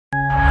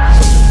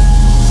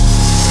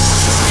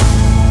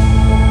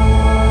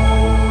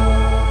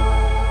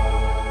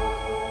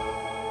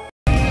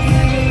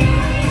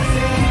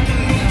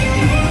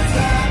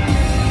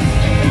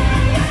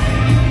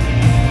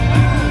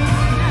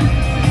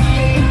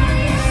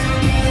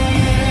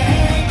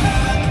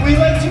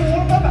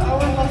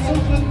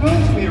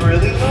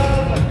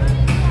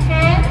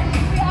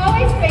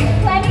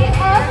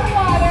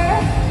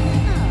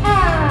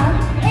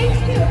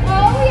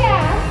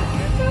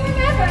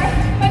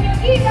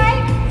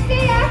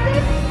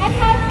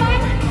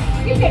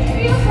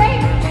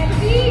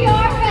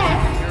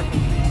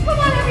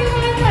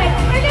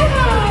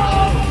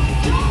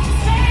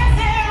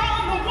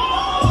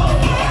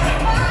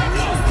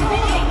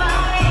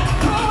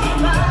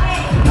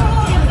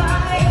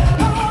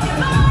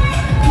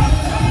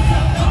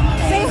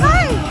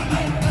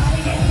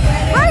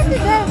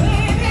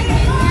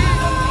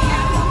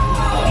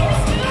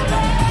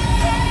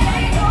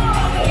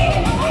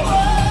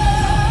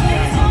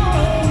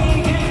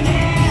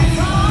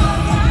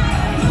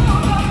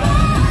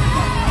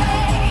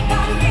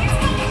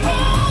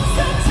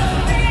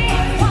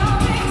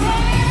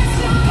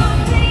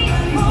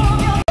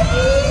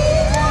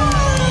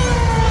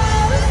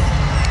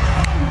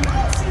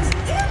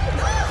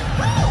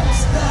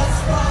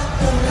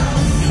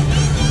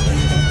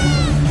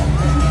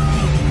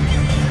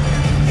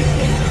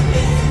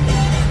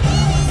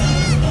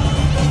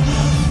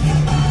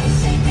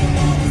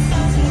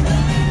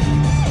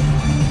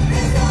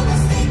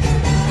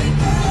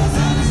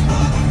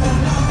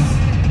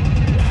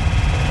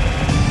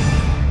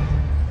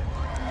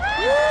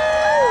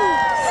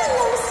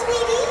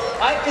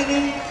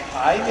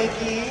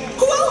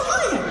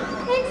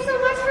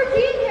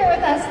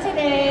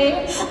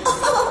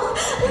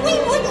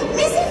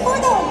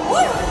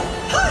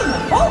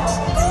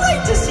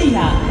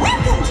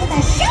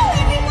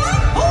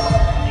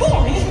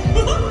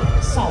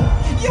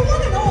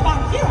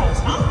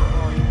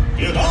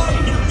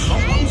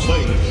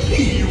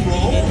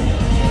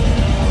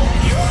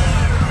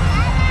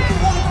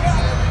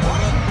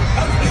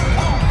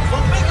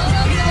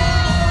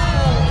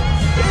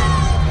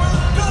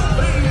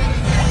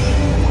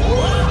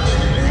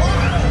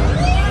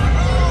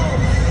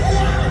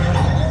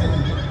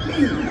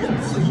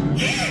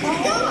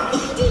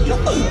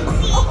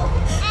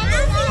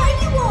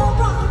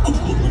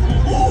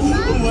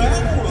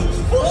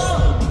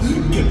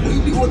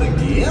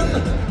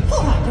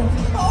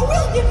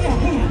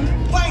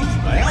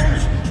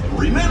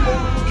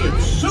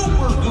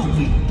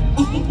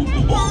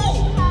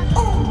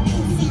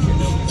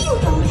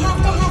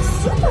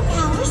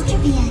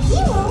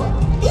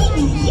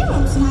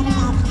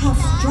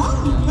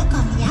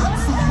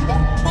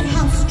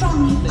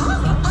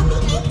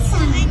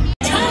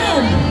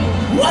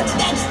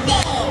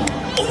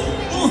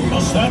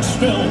Does that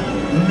spell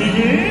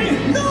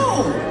me?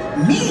 No!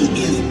 Me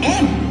is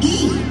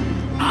M-E.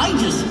 I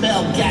just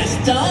spelled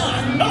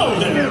Gaston. Oh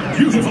there,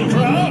 beautiful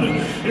crowd.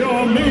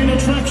 Your main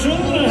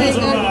attraction has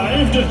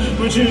arrived,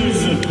 which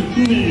is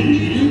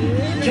me,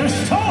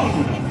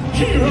 Gaston,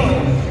 hero.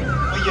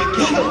 Will you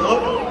get a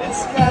look at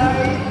this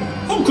guy?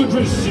 Who could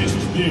resist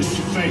this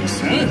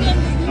face, eh?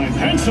 I'm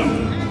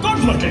handsome,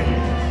 good-looking.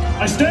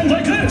 I stand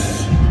like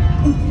this.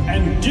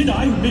 And did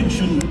I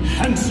mention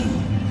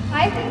handsome?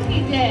 I think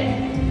he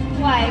did.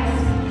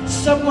 Twice.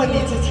 Someone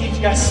needs to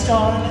teach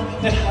Gaston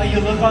that how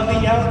you look on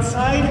the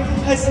outside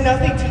has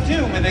nothing to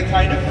do with the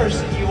kind of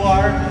person you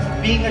are.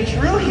 Being a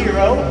true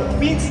hero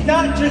means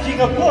not judging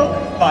a book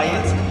by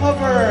its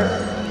cover.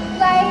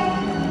 Like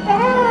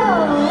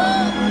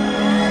Belle.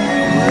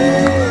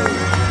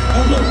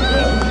 Hello,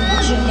 Belle.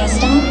 Bonjour,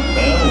 Gaston.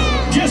 Belle,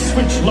 guess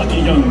which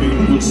lucky young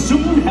maiden will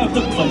soon have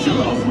the pleasure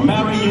of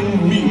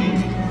marrying me?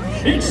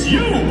 It's you,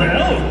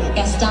 Belle!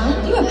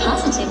 Gaston, you are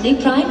positively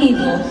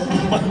primeval.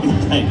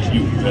 Thank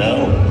you,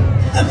 Belle.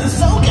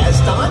 So,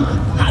 Gaston,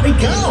 how'd it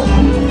go?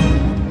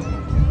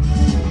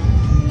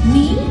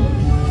 Me?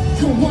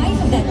 The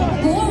wife of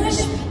that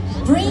boorish,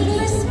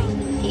 brainless?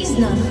 He's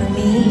not for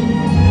me.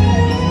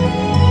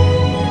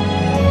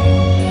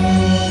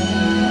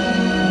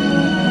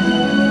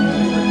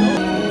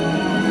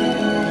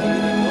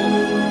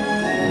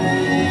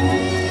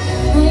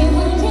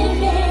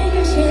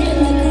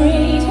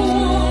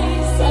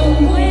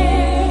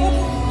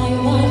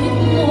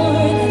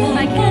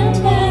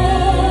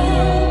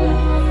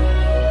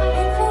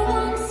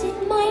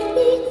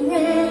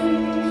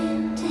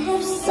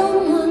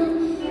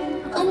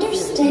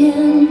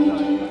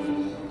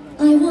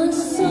 I want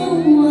so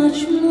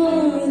much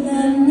more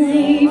than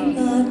they've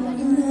got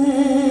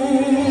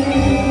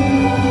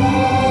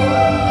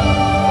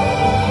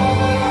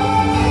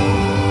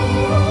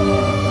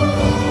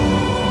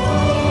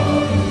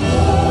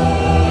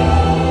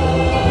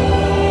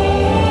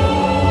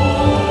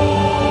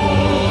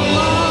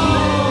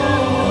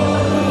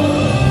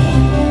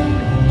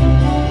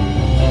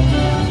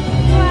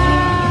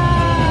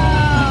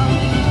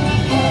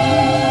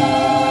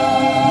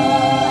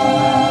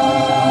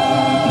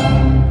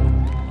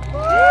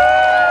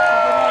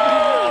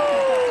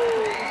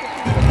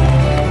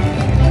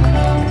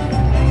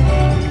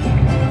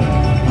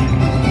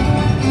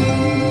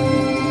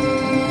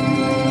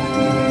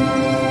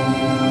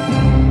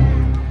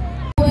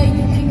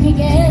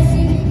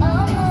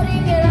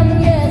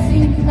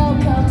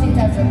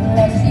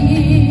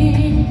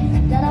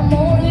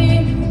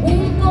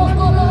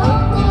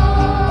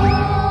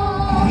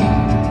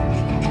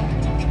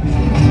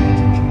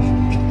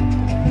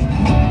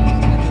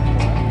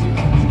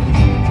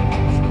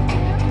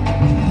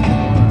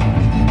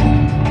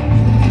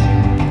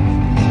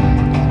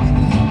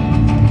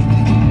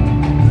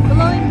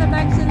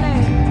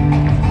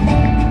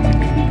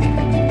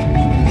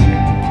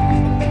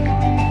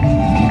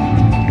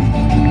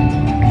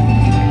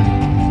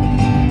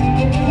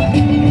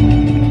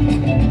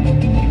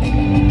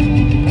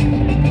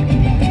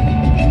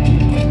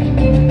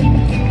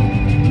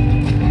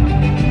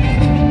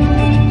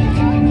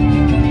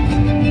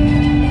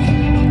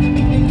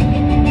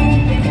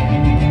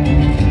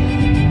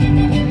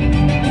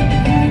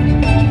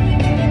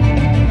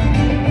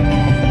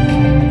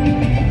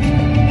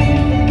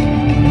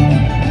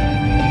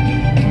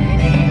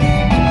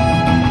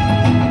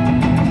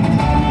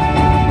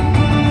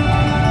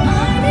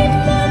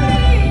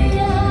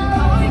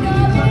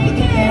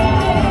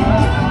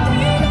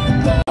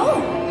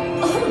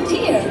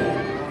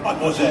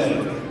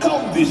Mademoiselle,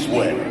 come this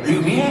way.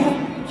 Lumiere,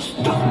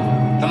 stop.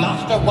 The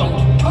master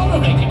won't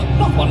tolerate it,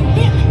 not one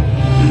bit.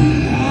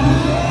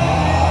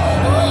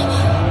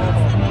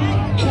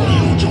 What are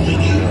you doing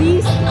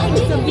here? I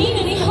didn't mean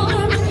any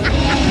harm.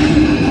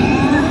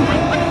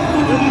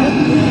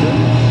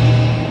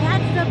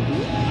 That's the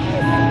beast.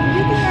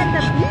 Beauty and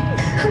the Beast.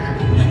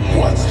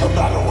 What's the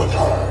matter with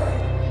her?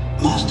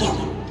 Master,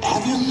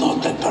 have you thought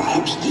that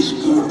perhaps this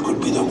girl could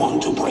be the one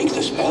to break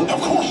the spell?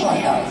 Of course I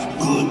have.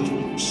 Good.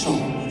 So,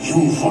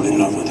 you fall in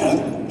love with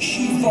her,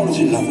 she falls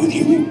in love with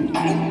you,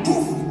 and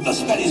poof, the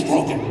spell is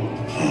broken.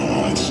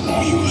 It's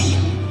no use.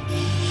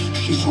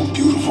 She's so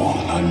beautiful,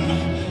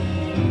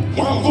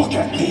 well, look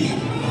at me.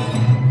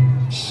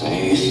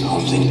 Say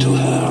something to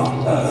her.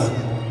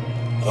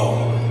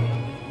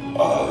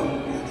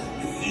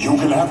 You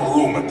can have a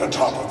room at the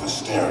top of the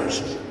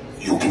stairs.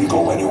 You can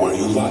go anywhere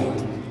you like,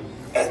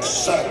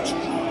 except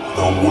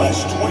the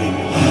West Wing.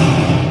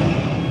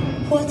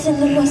 What's in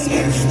the West Wing?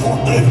 It's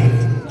forbidden.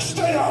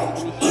 Stay out!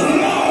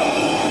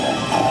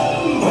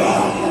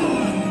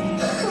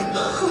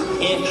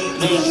 If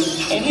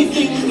there's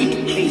anything we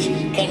please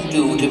can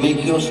do to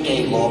make your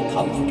stay more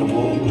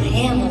comfortable. I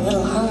am a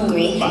little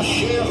hungry. Ma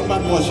chère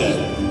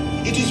mademoiselle,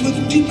 it is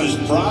with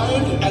deepest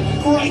pride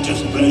and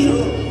greatest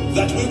pleasure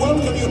that we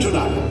welcome you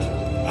tonight.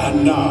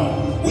 And now,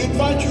 we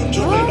invite you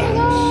to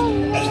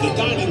relax as the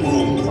dining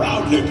room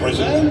proudly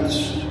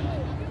presents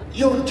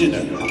your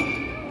dinner.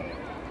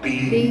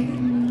 Be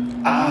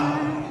our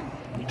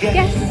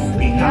guest.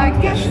 Be our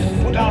guest.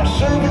 put our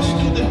service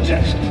to the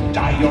test.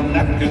 Tie your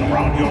napkin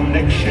around your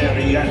neck,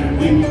 Sherry, and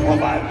we'll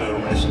provide the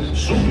rest.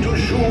 Soup du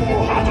jour,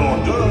 hot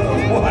hors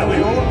d'oeuvre, why we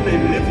only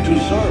live to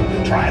serve.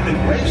 Try the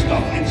gray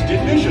stuff, it's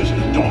delicious.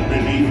 Don't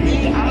believe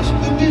me? Ask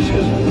the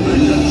dishes.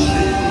 They can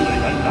sing, they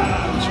can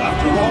dance.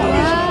 After all,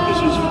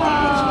 this is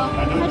France,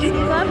 and a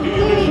dinner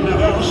here is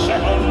never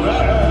second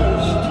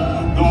best.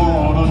 Go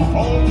on and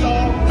fold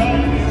your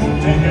bed, you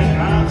take a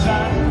glance,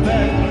 and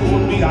then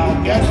you'll be our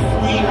guest.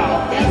 We our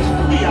guest,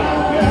 we our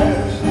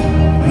guest.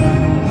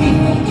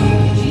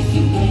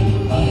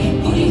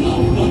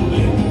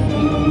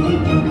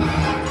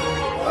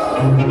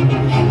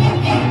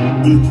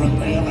 We'll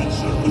prepare and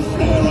serve with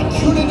flair a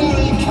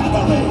culinary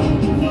cabaret.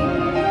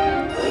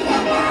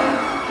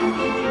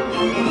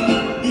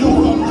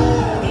 You're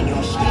alone and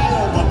you're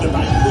scared, but the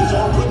banquet's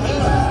all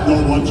prepared. No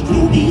one's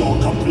gloomy or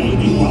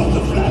complaining while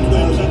the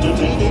flatware's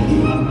entertaining.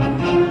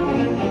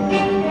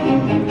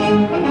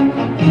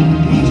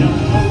 Each of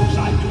those I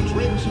do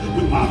tricks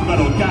with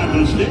marshmallow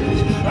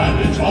candlesticks,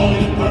 and it's all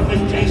in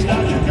perfect taste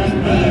that you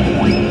can bear.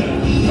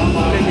 Come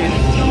on,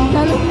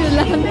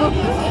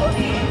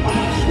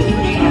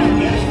 be our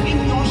guest if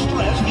you're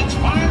stressed. It's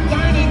fine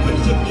dining with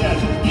some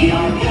guests. Be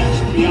our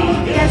guest, be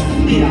our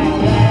guest, be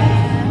our guest.